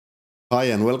Hi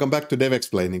and welcome back to Dev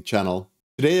Explaining channel.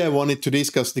 Today I wanted to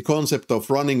discuss the concept of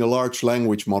running a large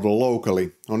language model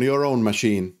locally on your own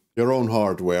machine, your own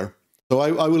hardware. So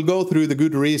I will go through the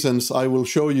good reasons, I will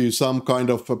show you some kind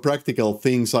of practical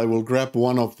things, I will grab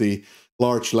one of the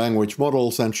large language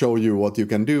models and show you what you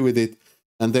can do with it.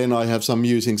 And then I have some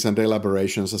musings and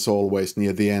elaborations as always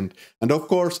near the end. And of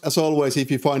course, as always, if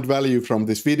you find value from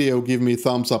this video, give me a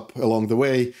thumbs up along the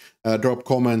way, drop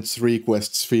comments,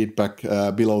 requests, feedback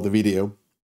below the video.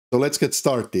 So let's get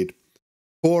started.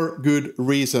 4 good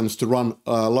reasons to run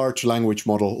a large language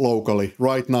model locally,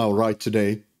 right now, right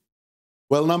today.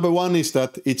 Well, number 1 is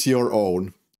that it's your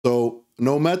own. So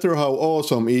no matter how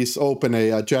awesome is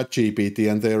OpenAI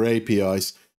ChatGPT and their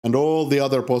APIs, and all the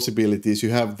other possibilities you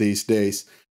have these days,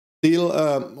 still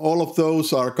all of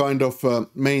those are kind of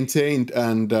maintained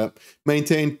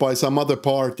by some other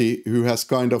party who has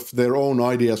kind of their own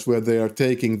ideas where they are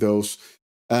taking those,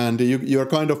 and you're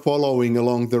kind of following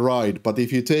along the ride. But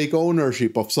if you take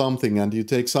ownership of something and you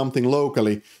take something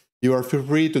locally, you are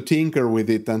free to tinker with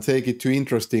it and take it to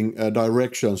interesting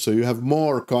directions, so you have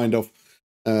more kind of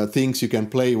things you can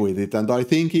play with it. And I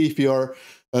think if you're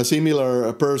a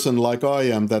similar person like I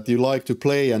am, that you like to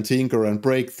play and tinker and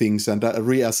break things and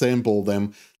reassemble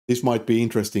them, this might be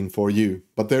interesting for you.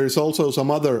 But there is also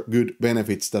some other good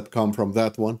benefits that come from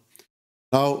that one.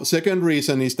 Now, second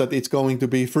reason is that it's going to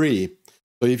be free.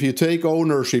 So if you take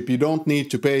ownership, you don't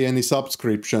need to pay any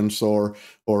subscriptions or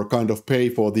kind of pay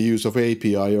for the use of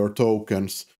API or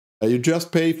tokens. You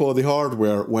just pay for the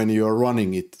hardware when you are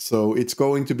running it. So it's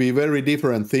going to be a very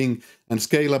different thing, and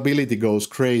scalability goes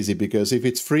crazy, because if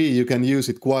it's free, you can use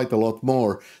it quite a lot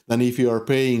more than if you are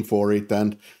paying for it.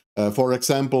 And for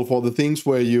example, for the things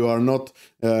where you are not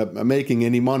making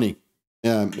any money,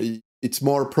 it's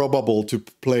more probable to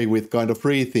play with kind of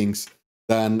free things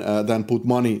than put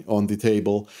money on the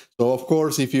table. So of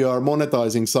course, if you are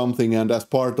monetizing something and as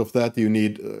part of that you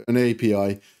need an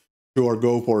API, sure,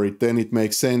 go for it. Then it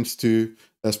makes sense to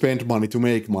spend money to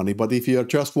make money. But if you're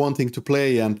just wanting to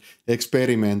play and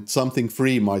experiment, something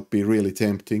free might be really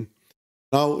tempting.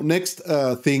 Now, next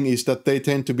thing is that they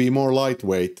tend to be more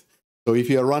lightweight. So if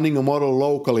you're running a model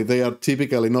locally, they are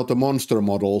typically not the monster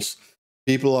models.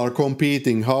 People are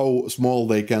competing how small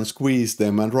they can squeeze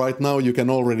them. And right now you can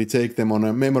already take them on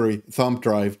a memory thumb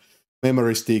drive,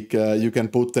 memory stick. You can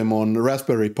put them on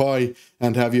Raspberry Pi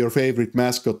and have your favorite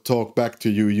mascot talk back to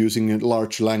you using a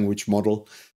large language model.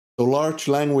 So large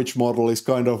language model is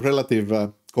kind of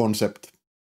relative concept.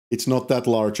 It's not that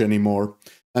large anymore.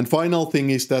 And final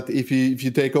thing is that if you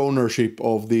take ownership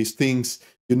of these things,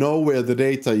 you know where the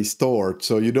data is stored.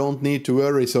 So you don't need to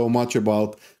worry so much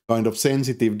about kind of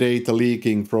sensitive data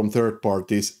leaking from third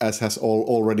parties, as has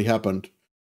already happened.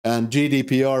 And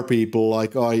GDPR people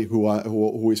like I,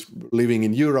 who is living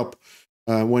in Europe,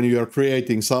 when you are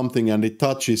creating something and it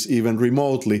touches even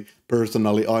remotely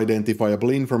personally identifiable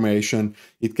information,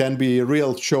 it can be a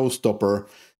real showstopper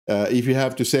if you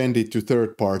have to send it to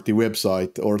third-party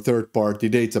website or third-party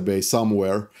database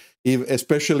somewhere,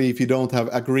 especially if you don't have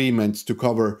agreements to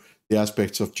cover the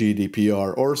aspects of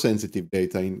GDPR or sensitive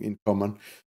data in common.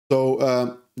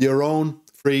 So your own,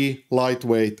 free,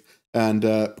 lightweight, and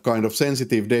kind of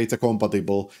sensitive data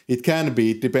compatible. It can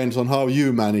be, it depends on how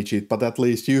you manage it, but at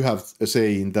least you have a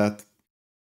say in that.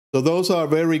 So those are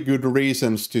very good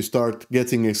reasons to start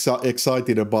getting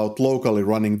excited about locally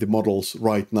running the models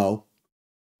right now.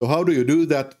 So how do you do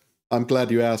that? I'm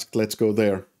glad you asked, let's go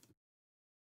there.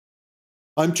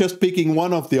 I'm just picking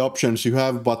one of the options you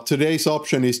have, but today's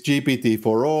option is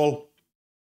GPT4All.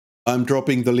 I'm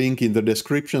dropping the link in the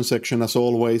description section as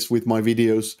always with my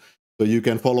videos, so you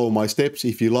can follow my steps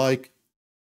if you like.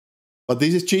 But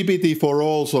this is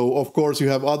GPT4All, so of course you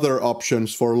have other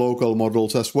options for local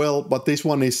models as well, but this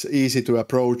one is easy to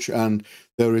approach and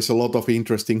there is a lot of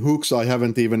interesting hooks. I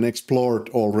haven't even explored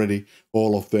already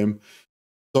all of them.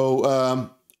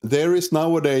 So there is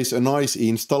nowadays a nice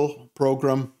install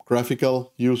program,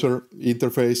 graphical user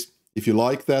interface, if you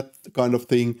like that kind of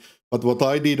thing. But what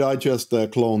I did, I just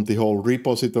cloned the whole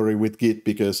repository with Git,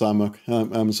 because I'm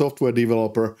a software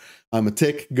developer, I'm a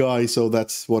tech guy, so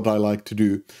that's what I like to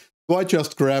do. So I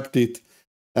just grabbed it,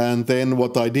 and then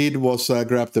what I did was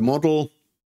grab the model.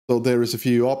 So there is a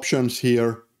few options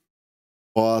here,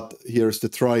 but here's the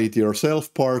try it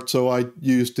yourself part. So I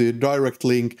used the direct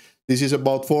link. This is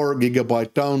about 4 GB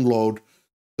download,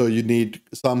 so you need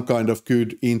some kind of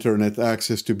good internet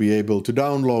access to be able to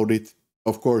download it.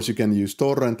 Of course, you can use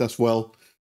torrent as well.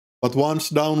 But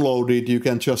once downloaded, you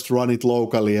can just run it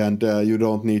locally and you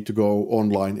don't need to go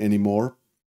online anymore.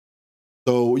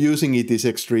 So using it is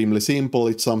extremely simple.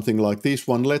 It's something like this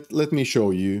one. Let me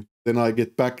show you. Then I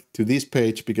get back to this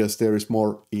page because there is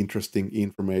more interesting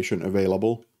information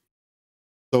available.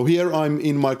 So here I'm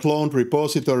in my cloned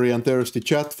repository, and there's the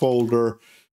chat folder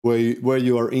where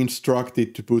you are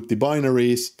instructed to put the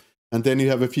binaries. And then you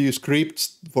have a few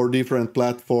scripts for different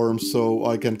platforms. So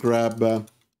I can grab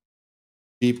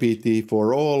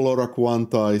GPT4All, LoRa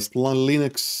quantized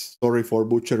Linux. Sorry for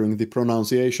butchering the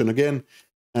pronunciation again.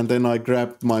 And then I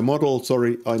grabbed my model.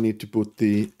 Sorry, I need to put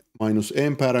the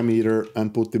 -m parameter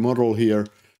and put the model here.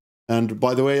 And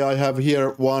by the way, I have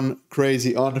here one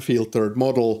crazy unfiltered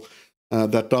model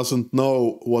that doesn't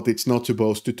know what it's not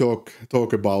supposed to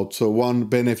talk about. So one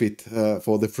benefit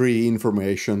for the free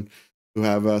information to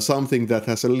have something that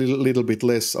has a little bit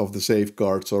less of the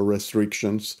safeguards or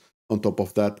restrictions on top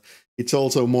of that. It's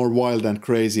also more wild and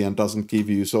crazy and doesn't give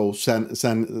you so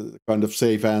kind of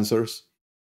safe answers.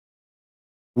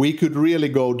 We could really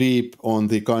go deep on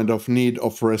the kind of need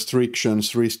of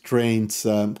restrictions, restraints,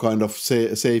 kind of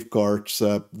safeguards.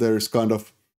 There's kind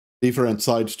of different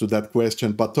sides to that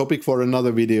question, but topic for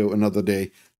another video, another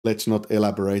day. Let's not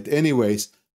elaborate. Anyways,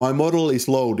 my model is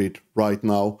loaded right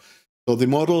now. So the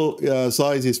model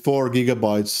size is 4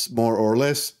 gigabytes, more or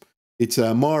less. It's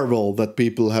a marvel that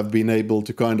people have been able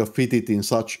to kind of fit it in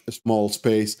such a small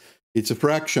space. It's a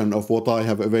fraction of what I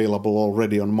have available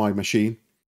already on my machine.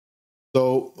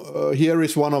 So here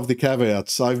is one of the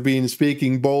caveats. I've been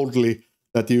speaking boldly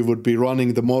that you would be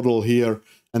running the model here,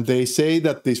 and they say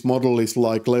that this model is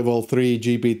like level 3,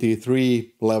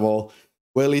 GPT-3 level.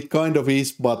 Well, it kind of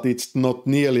is, but it's not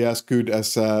nearly as good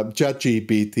as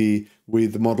ChatGPT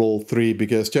with Model 3,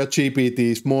 because ChatGPT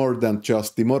is more than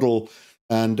just the model,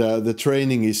 and the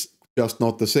training is just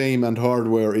not the same, and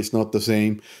hardware is not the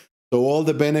same. So all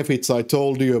the benefits I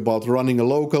told you about running a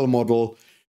local model,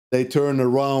 they turn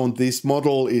around. This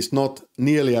model is not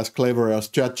nearly as clever as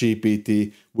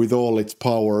ChatGPT with all its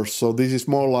powers. So this is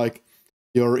more like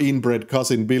your inbred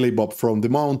cousin Billy Bob from the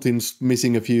mountains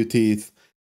missing a few teeth.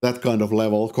 That kind of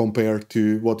level compared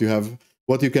to what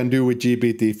you can do with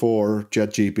GPT-4,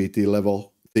 ChatGPT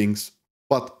level things.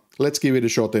 But let's give it a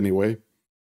shot anyway.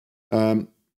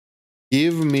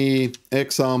 Give me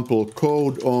example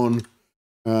code on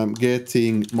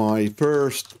getting my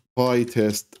first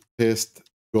PyTest test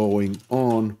going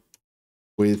on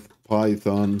with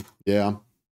Python. Yeah,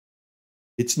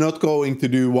 it's not going to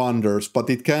do wonders, but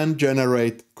it can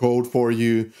generate code for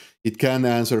you. It can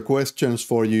answer questions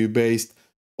for you based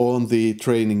on the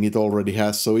training it already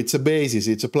has. So it's a basis,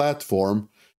 it's a platform,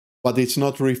 but it's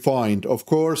not refined. Of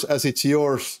course, as it's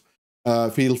yours,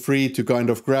 feel free to kind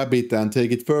of grab it and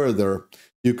take it further.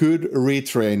 You could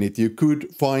retrain it, you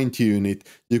could fine-tune it,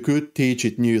 you could teach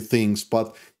it new things,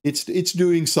 but it's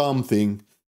doing something.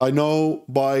 I know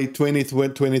by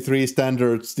 2023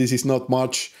 standards, this is not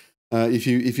much.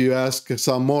 If you ask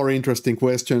some more interesting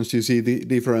questions, you see the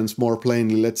difference more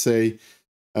plainly. Let's say,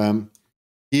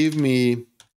 give me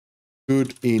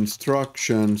good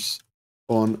instructions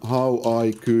on how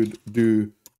I could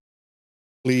do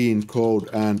clean code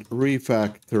and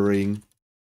refactoring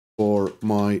for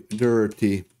my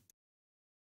dirty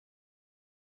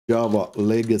Java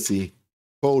legacy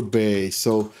code base.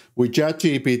 So with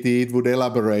ChatGPT, it would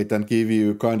elaborate and give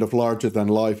you kind of larger than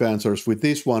life answers. With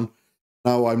this one,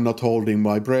 now I'm not holding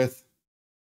my breath,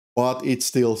 but it's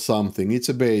still something. It's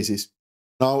a basis.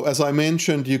 Now, as I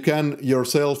mentioned, you can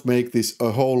yourself make this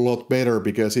a whole lot better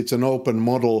because it's an open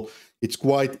model. It's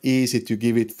quite easy to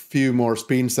give it a few more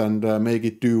spins and make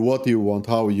it do what you want,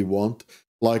 how you want.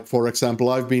 Like, for example,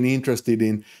 I've been interested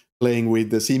in playing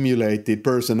with the simulated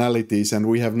personalities, and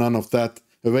we have none of that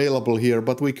available here,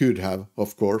 but we could have,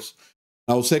 of course.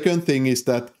 Now, second thing is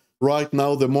that right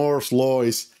now the Moore's law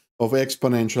is of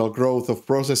exponential growth of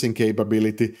processing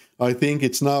capability. I think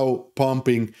it's now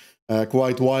pumping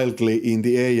quite wildly in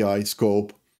the AI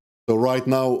scope. So right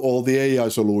now all the AI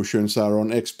solutions are on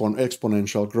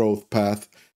exponential growth path.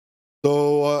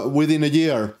 So within a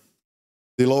year,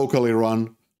 the locally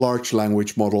run large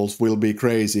language models will be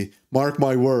crazy. Mark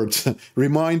my words.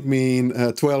 Remind me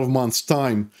in 12 months'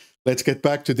 time. Let's get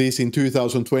back to this in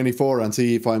 2024 and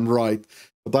see if I'm right.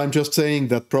 But I'm just saying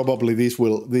that probably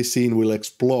this scene will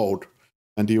explode,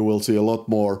 and you will see a lot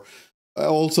more.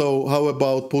 Also, how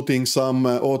about putting some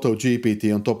auto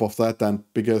GPT on top of that? And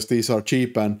because these are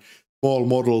cheap and small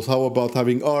models, how about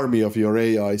having army of your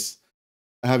AIs?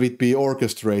 Have it be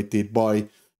orchestrated by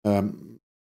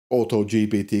auto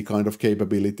GPT kind of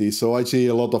capabilities. So I see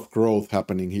a lot of growth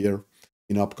happening here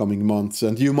in upcoming months,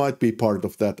 and you might be part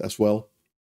of that as well.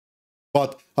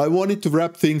 But I wanted to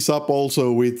wrap things up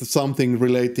also with something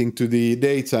relating to the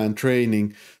data and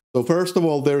training. So first of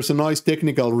all, there's a nice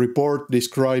technical report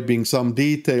describing some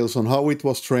details on how it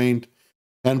was trained.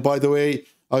 And by the way,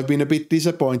 I've been a bit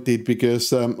disappointed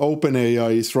because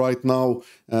OpenAI is right now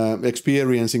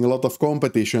experiencing a lot of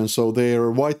competition, so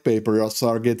their white papers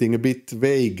are getting a bit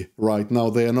vague right now.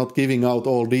 They are not giving out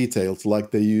all details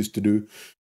like they used to do.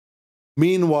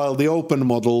 Meanwhile, the open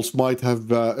models might have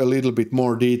a little bit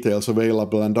more details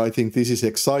available, and I think this is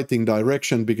exciting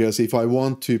direction, because if I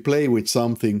want to play with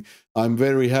something, I'm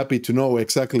very happy to know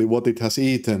exactly what it has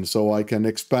eaten so I can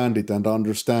expand it and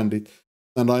understand it.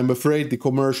 And I'm afraid the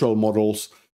commercial models,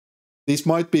 this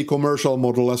might be commercial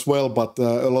model as well, but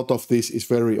a lot of this is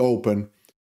very open.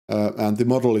 And the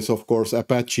model is, of course,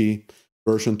 Apache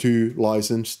version 2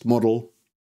 licensed model.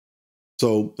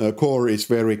 So core is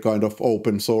very kind of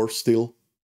open source still.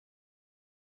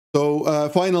 So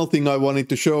final thing I wanted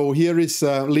to show here is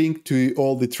a link to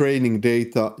all the training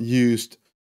data used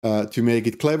to make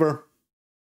it clever.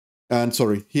 And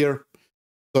sorry, here.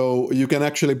 So you can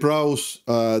actually browse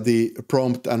the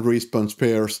prompt and response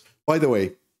pairs. By the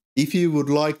way, if you would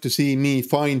like to see me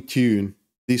fine-tune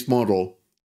this model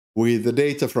with the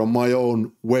data from my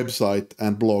own website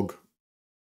and blog,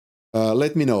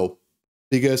 let me know.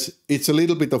 Because it's a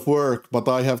little bit of work, but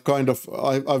I have kind of,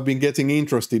 I've been getting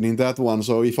interested in that one.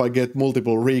 So if I get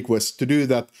multiple requests to do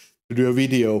that, to do a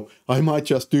video, I might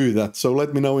just do that. So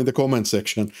let me know in the comment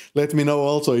section. Let me know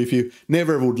also if you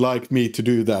never would like me to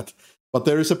do that. But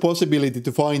there is a possibility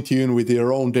to fine tune with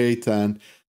your own data, and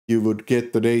you would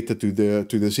get the data to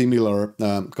the similar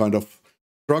kind of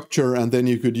structure, and then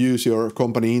you could use your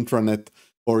company intranet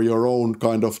or your own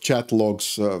kind of chat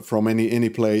logs from any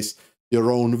place, your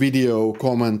own video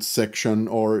comments section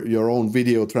or your own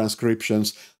video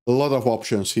transcriptions. A lot of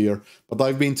options here. But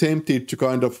I've been tempted to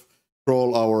kind of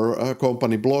crawl our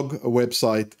company blog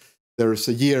website. There's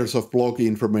years of blog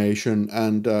information,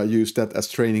 and use that as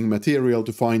training material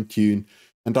to fine tune.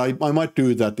 And I might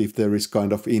do that if there is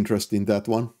kind of interest in that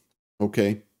one.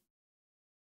 Okay.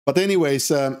 But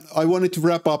anyways, I wanted to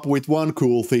wrap up with one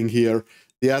cool thing here,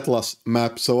 the Atlas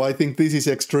map. So I think this is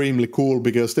extremely cool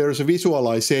because there's a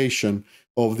visualization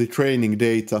of the training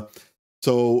data.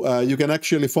 So you can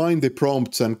actually find the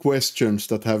prompts and questions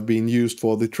that have been used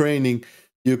for the training.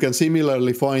 You can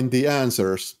similarly find the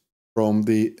answers from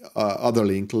the other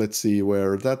link. Let's see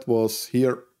where that was.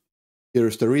 Here.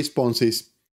 Here's the responses.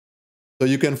 So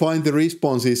you can find the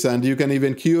responses, and you can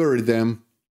even query them.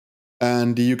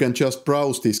 And you can just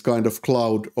browse this kind of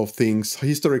cloud of things.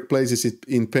 Historic places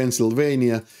in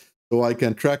Pennsylvania, so I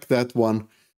can track that one.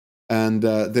 And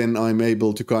then I'm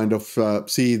able to kind of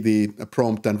see the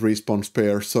prompt and response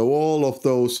pair. So all of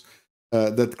those,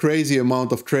 that crazy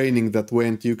amount of training that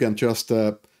went, you can just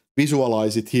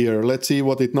visualize it here. Let's see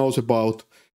what it knows about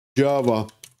Java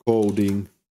coding.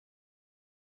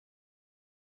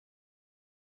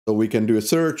 So we can do a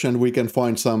search and we can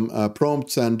find some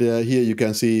prompts, and here you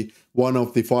can see one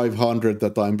of the 500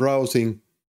 that I'm browsing.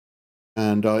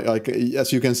 And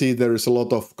as you can see, there is a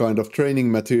lot of kind of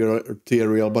training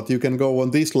material, but you can go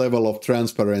on this level of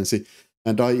transparency.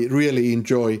 And I really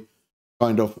enjoy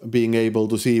kind of being able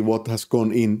to see what has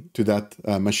gone into that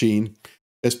machine,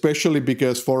 especially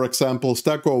because, for example,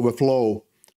 Stack Overflow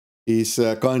is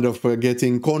kind of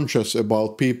getting conscious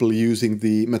about people using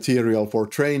the material for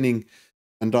training.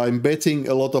 And I'm betting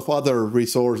a lot of other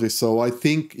resources, so I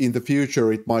think in the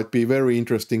future it might be a very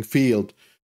interesting field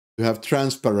to have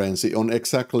transparency on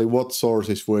exactly what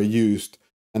sources were used.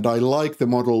 And I like the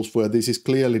models where this is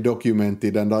clearly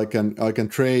documented and I can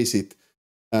trace it.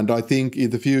 And I think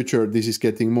in the future this is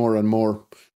getting more and more.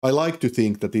 I like to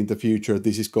think that in the future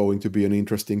this is going to be an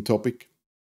interesting topic.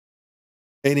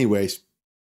 Anyways,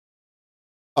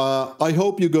 I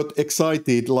hope you got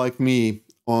excited like me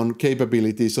on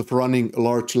capabilities of running a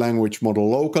large language model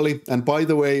locally. And by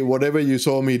the way, whatever you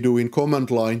saw me do in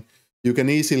command line, you can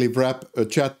easily wrap a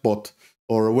chatbot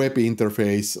or a web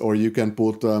interface, or you can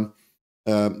put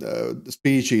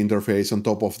speech interface on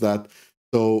top of that.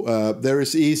 So there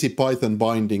is easy Python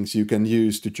bindings you can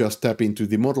use to just tap into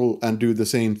the model and do the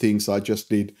same things I just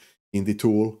did in the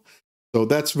tool. So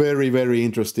that's very, very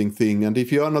interesting thing. And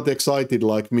if you are not excited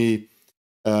like me,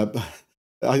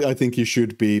 I think you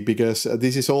should be, because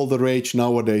this is all the rage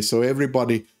nowadays. So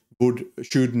everybody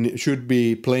should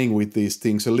be playing with these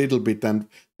things a little bit and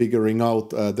figuring out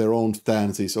their own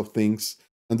stances of things.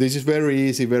 And this is very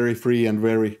easy, very free, and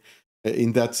very,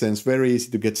 in that sense, very easy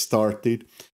to get started.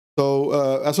 So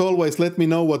as always, let me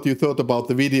know what you thought about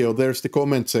the video. There's the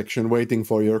comment section waiting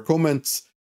for your comments.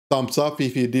 Thumbs up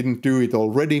if you didn't do it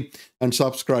already, and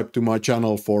subscribe to my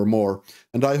channel for more.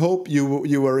 And I hope you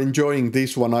were enjoying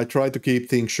this one. I try to keep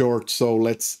things short, so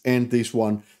let's end this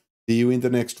one. See you in the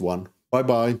next one. Bye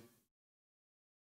bye.